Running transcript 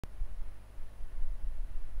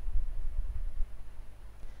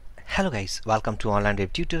Hello guys, welcome to Online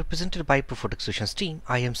Web Tutor presented by Profotech Solutions team.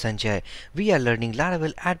 I am Sanjay. We are learning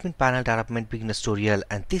Laravel Admin Panel Development Beginners tutorial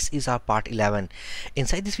and this is our part 11.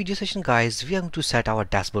 Inside this video session guys, we are going to set our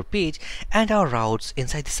dashboard page and our routes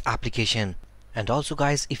inside this application. And also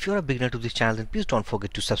guys, if you are a beginner to this channel then please don't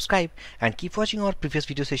forget to subscribe and keep watching our previous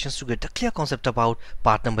video sessions to get a clear concept about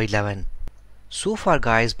part number 11. So far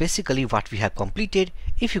guys, basically what we have completed,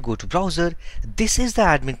 if you go to browser, this is the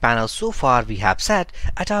admin panel so far we have set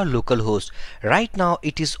at our local host. Right now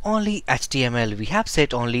it is only HTML. We have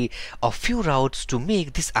set only a few routes to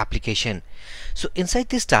make this application. So inside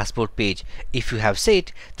this dashboard page, if you have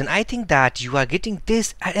set, then I think that you are getting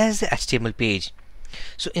this as the HTML page.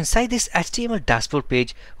 So inside this HTML dashboard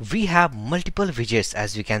page, we have multiple widgets,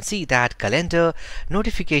 as we can see that calendar,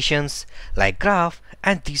 notifications, like graph,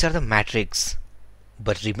 and these are the metrics.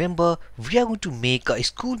 But remember, we are going to make a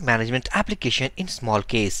school management application in small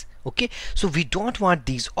case. Okay, so we don't want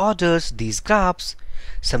these orders, these graphs,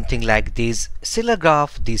 something like these seller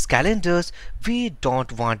graph, these calendars. We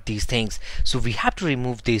don't want these things, so we have to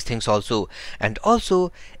remove these things also. And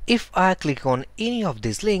also, if I click on any of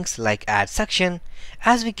these links like add section,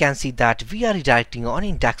 as we can see that we are redirecting on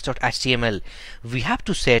index.html. We have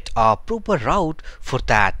to set a proper route for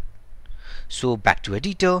that. So back to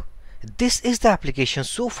editor. This is the application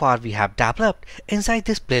so far we have developed inside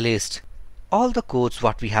this playlist. All the codes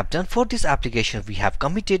what we have done for this application, we have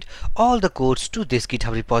committed all the codes to this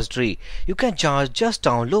GitHub repository. You can just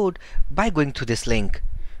download by going to this link.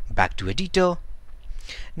 Back to editor.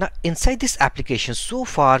 Now inside this application so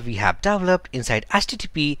far we have developed inside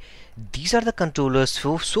HTTP, these are the controllers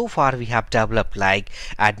so far we have developed like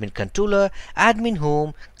admin controller, admin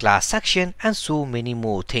home, class section and so many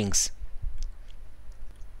more things.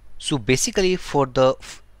 So basically for the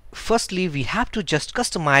firstly we have to just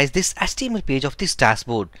customize this HTML page of this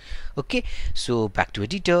dashboard. Okay, so back to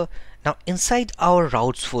editor. Now inside our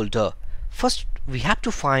routes folder, first we have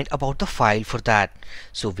to find about the file for that.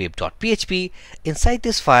 So web.php, inside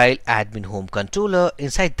this file admin home controller,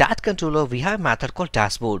 inside that controller we have a method called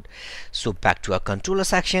dashboard. So back to our controller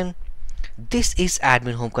section. This is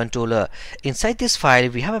admin home controller. Inside this file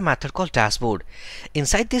we have a method called dashboard.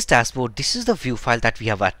 Inside this dashboard, this is the view file that we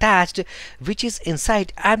have attached, which is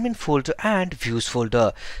inside admin folder and views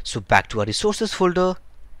folder. So back to our resources folder.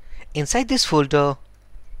 Inside this folder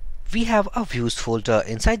we have a views folder.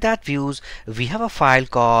 Inside that views we have a file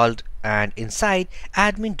called and inside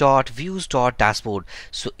admin.views.dashboard.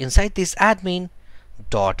 So inside this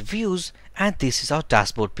admin.views and this is our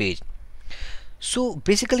dashboard page. So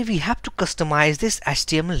basically we have to customize this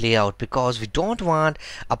HTML layout because we don't want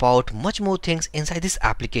about much more things inside this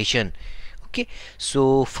application. Okay,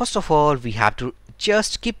 so first of all we have to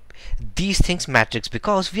just keep these things metrics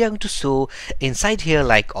because we are going to show inside here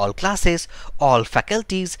like all classes, all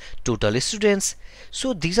faculties, total students.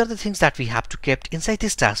 So these are the things that we have to keep inside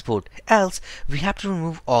this dashboard, else we have to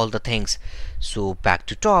remove all the things. So back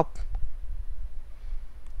to top.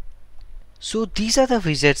 So these are the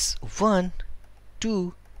widgets 1,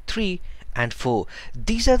 2, 3 and 4.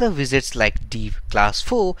 These are the widgets like div class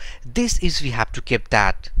 4. This is we have to keep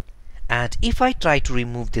that. And if I try to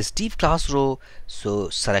remove this div class row, so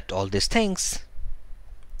select all these things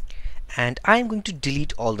and I'm going to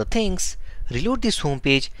delete all the things, reload this home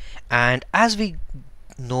page, and as we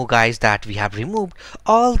know guys that we have removed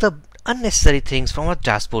all the unnecessary things from our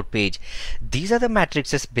dashboard page. These are the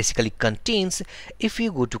matrices basically contains. If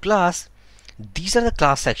you go to class, these are the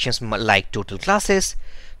class sections like total classes,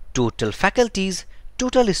 total faculties,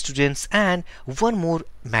 total students, and one more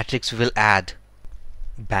matrix we will add.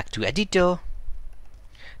 Back to editor.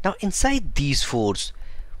 Now inside these fours,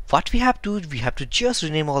 what we have to just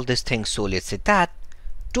rename all these things. So let's say that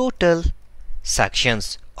total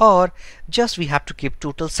sections, or just we have to keep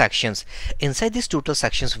total sections. Inside these total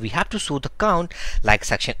sections we have to show the count like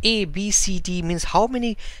section A, B, C, D means how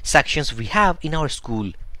many sections we have in our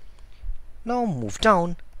school. Now move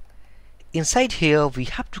down. Inside here we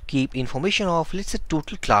have to keep information of let's say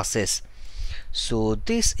total classes. So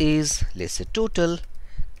this is let's say total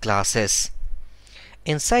classes.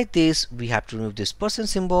 Inside this we have to remove this person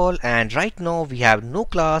symbol, and right now we have no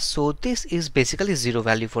class, so this is basically 0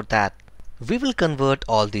 value for that. We will convert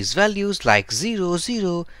all these values like 0,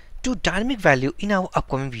 0 to dynamic value in our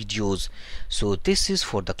upcoming videos. So this is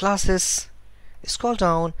for the classes. Scroll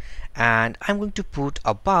down and I'm going to put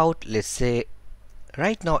about let's say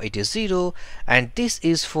right now it is 0, and this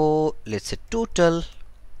is for let's say total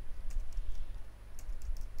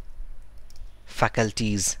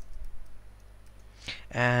faculties.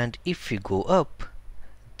 And if we go up,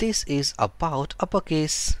 this is about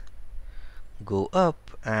uppercase, go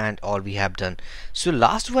up and all we have done. So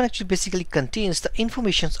last one actually basically contains the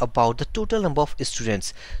informations about the total number of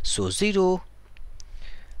students. So 0,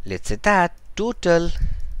 let's say that total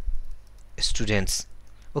students.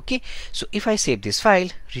 Okay, so if I save this file,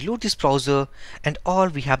 reload this browser, and all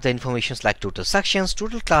we have the informations like total sections,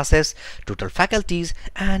 total classes, total faculties,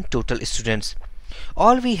 and total students.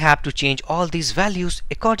 All we have to change all these values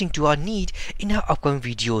according to our need in our upcoming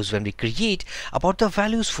videos when we create about the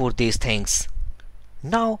values for these things.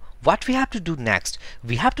 Now what we have to do next,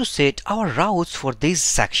 we have to set our routes for these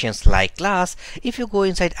sections like class. If you go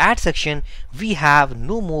inside add section, we have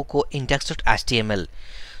no more index.html.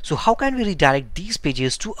 So how can we redirect these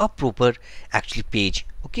pages to a proper actually page?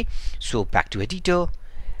 Okay, so back to editor,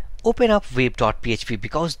 open up web.php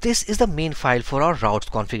because this is the main file for our routes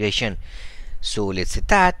configuration. So let's say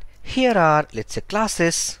that here are, let's say,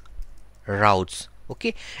 classes routes.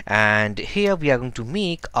 Okay, and here we are going to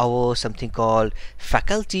make our something called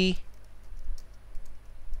faculty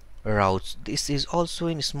routes. This is also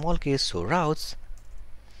in small case, so routes.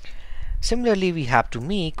 Similarly, we have to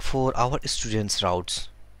make for our students routes.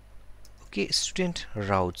 Okay, student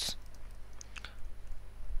routes.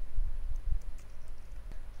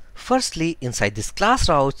 Firstly, inside this class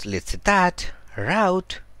routes, let's say that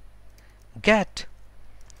route get,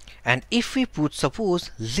 and if we put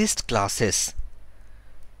suppose list classes,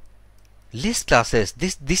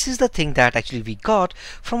 this is the thing that actually we got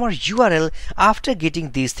from our URL. After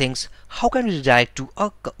getting these things, how can we redirect to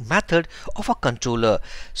a method of a controller?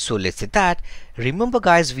 So let's say that, remember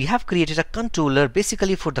guys, we have created a controller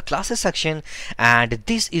basically for the classes section, and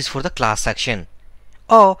this is for the class section,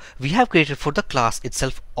 or we have created for the class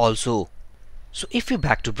itself also. So if we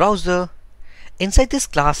back to browser, inside this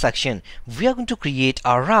class section, we are going to create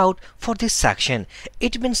a route for this section.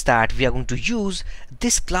 It means that we are going to use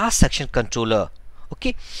this class section controller.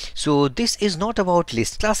 Okay, so this is not about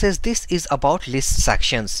list classes, this is about list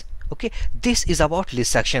sections. Okay, this is about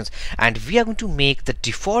list sections, and we are going to make the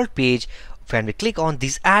default page when we click on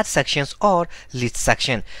these add sections or list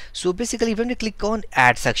section. So basically when we click on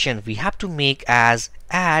add section, we have to make as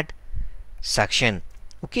add section.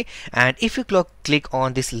 Okay, and if you click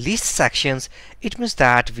on this list sections, it means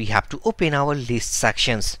that we have to open our list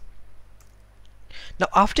sections. Now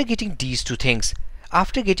after getting these two things,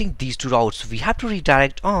 after getting these two routes, we have to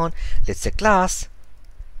redirect on, let's say, class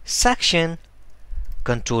section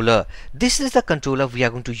controller. This is the controller we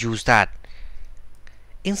are going to use that.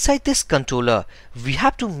 Inside this controller, we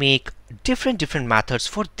have to make different methods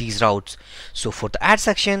for these routes. So for the add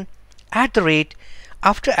section, at the rate,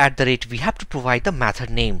 after at the rate, we have to provide the method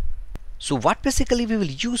name. So what basically we will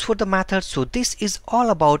use for the method, so this is all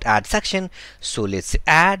about add section. So let's say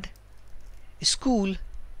add school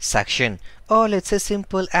section, or let's say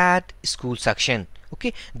simple add school section.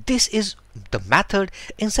 Okay, this is the method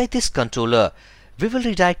inside this controller. We will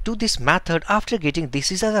redirect to this method after getting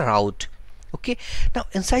this is as a route. Okay, now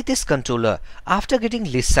inside this controller, after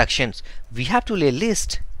getting list sections, we have to lay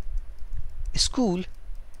list school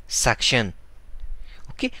section.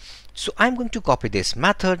 Okay, so I'm going to copy this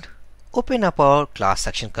method, open up our class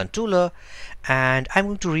section controller, and I'm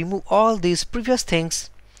going to remove all these previous things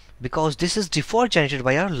because this is default generated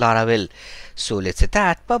by our Laravel. So let's say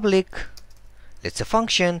that public, let's say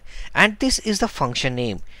function, and this is the function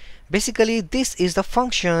name. Basically this is the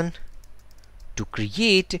function to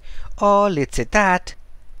create, or let's say that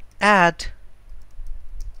add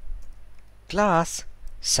class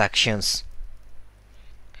sections.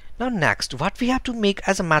 Now next, what we have to make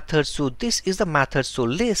as a method, so this is the method, so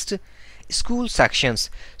list school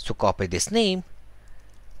sections. So copy this name,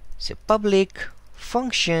 say public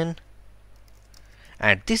function,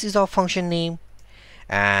 and this is our function name,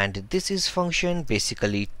 and this is function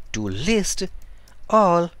basically to list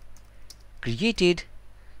all created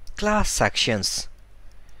class sections.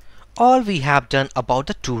 All we have done about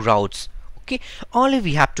the two routes. Okay, only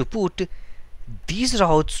we have to put these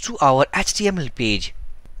routes to our HTML page.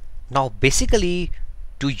 Now basically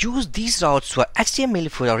to use these routes for HTML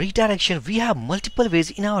for our redirection, we have multiple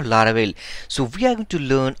ways in our Laravel. So we are going to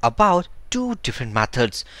learn about two different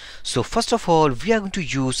methods. So first of all, we are going to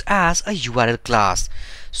use as a URL class.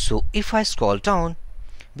 So if I scroll down,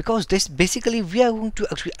 because this basically we are going to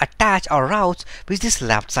actually attach our routes with this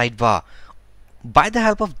left sidebar. By the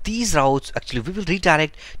help of these routes, actually we will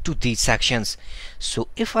redirect to these sections. So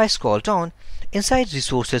if I scroll down, inside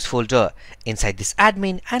resources folder, inside this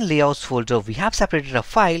admin and layouts folder, we have separated a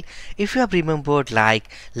file, if you have remembered, like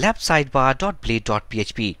left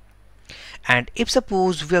sidebar.blade.php. And if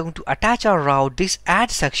suppose we are going to attach our route this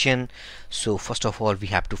add section, so first of all we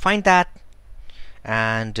have to find that,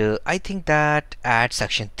 and I think that add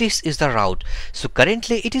section, this is the route. So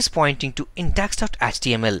currently it is pointing to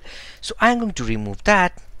index.html, so I'm going to remove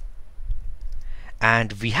that,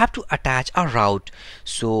 and we have to attach a route.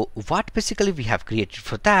 So what basically we have created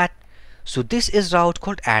for that, so this is route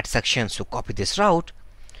called add section. So copy this route,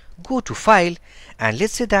 go to file, and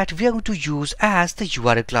let's say that we are going to use as the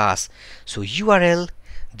URL class. So URL,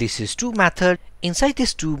 this is to method. Inside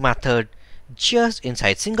this to method, just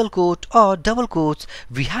inside single quote or double quotes,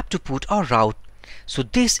 we have to put our route. So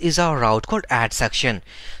this is our route called add section.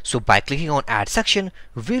 So by clicking on add section,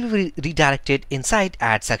 we'll be redirected inside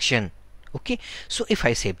add section. Okay, so if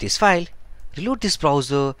I save this file, reload this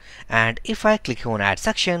browser, and if I click on add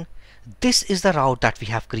section, this is the route that we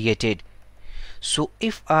have created. So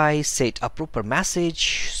if I set a proper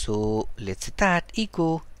message, so let's say that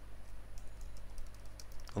echo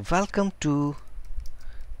welcome to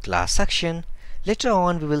class section. Later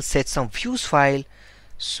on we will set some views file,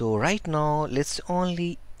 so right now let's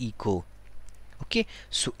only echo. Okay,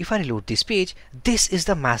 so if I reload this page, this is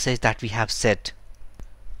the message that we have set.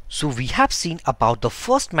 So we have seen about the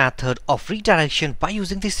first method of redirection by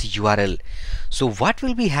using this URL. So what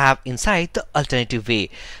will we have inside the alternative way?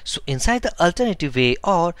 So inside the alternative way,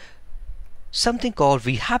 or something called,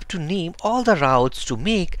 we have to name all the routes to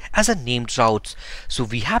make as a named routes. So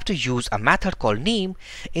we have to use a method called name.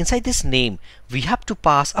 Inside this name we have to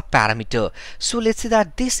pass a parameter. So let's say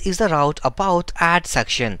that this is the route about add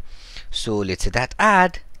section. So let's say that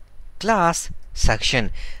add class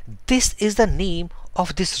section, this is the name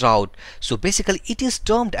of this route. So basically it is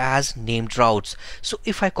termed as named routes. So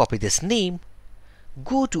if I copy this name,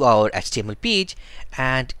 go to our HTML page,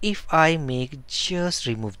 and if I make just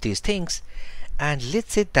remove these things, and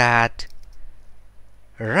let's say that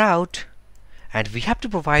route, and we have to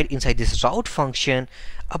provide inside this route function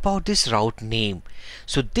about this route name.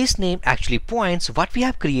 So this name actually points what we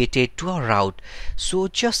have created to our route. So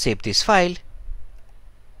just save this file,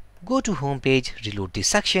 go to home page, reload this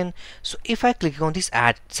section. So if I click on this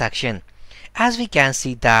add section, as we can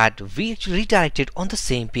see that we actually redirected on the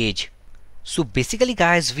same page. So basically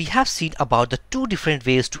guys, we have seen about the two different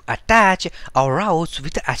ways to attach our routes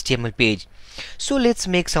with the HTML page. So let's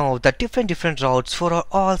make some of the different routes for our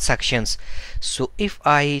all sections. So if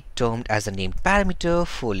I termed as a named parameter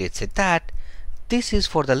for, let's say that this is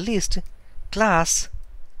for the list class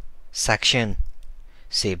section,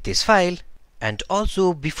 save this file. And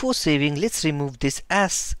also before saving, let's remove this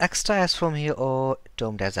s, extra s from here, or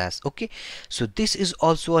termed as s. Okay, so this is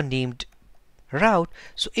also a named route.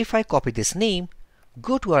 So if I copy this name,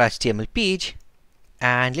 go to our HTML page,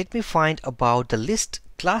 and let me find about the list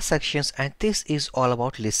class sections, and this is all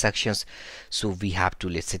about list sections. So we have to,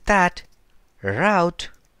 let's say that route.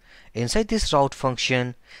 Inside this route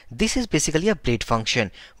function, this is basically a blade function.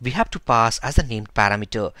 We have to pass as a named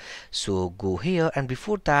parameter. So go here, and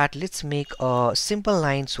before that let's make a simple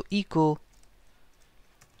line. So echo,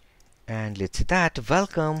 and let's say that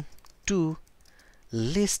welcome to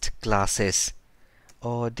list classes,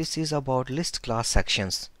 or this is about list class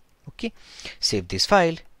sections. Okay, save this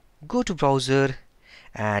file, go to browser,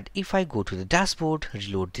 and if I go to the dashboard,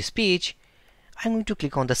 reload this page, I'm going to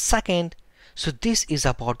click on the second. So this is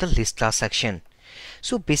about the list class section.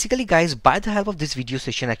 So basically guys, by the help of this video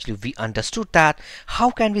session, actually we understood that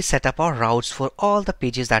how can we set up our routes for all the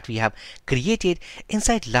pages that we have created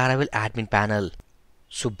inside Laravel admin panel.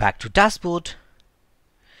 So back to dashboard.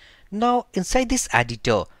 Now inside this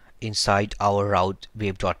editor, inside our route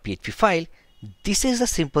web.php file, this is the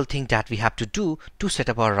simple thing that we have to do to set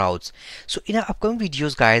up our routes. So in our upcoming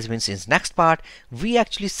videos guys, means in next part, we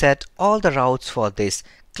actually set all the routes for this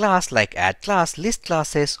class, like add class, list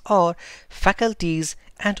classes, or faculties,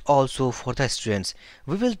 and also for the students.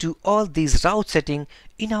 We will do all these route setting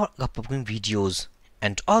in our upcoming videos.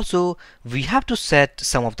 And also we have to set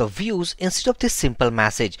some of the views instead of this simple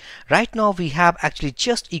message. Right now we have actually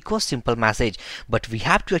just equals simple message, but we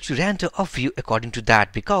have to actually render a view according to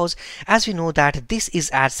that, because as we know that this is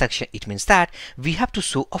add section, it means that we have to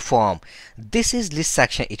show a form. This is list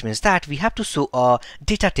section, it means that we have to show a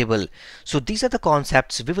data table. So these are the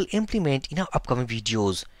concepts we will implement in our upcoming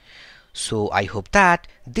videos. So I hope that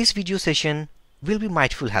this video session will be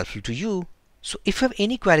mightful helpful to you. So if you have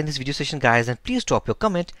any query in this video session guys, then please drop your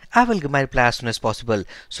comment. I will give my reply as soon as possible.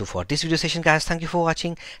 So for this video session guys, thank you for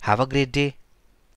watching. Have a great day.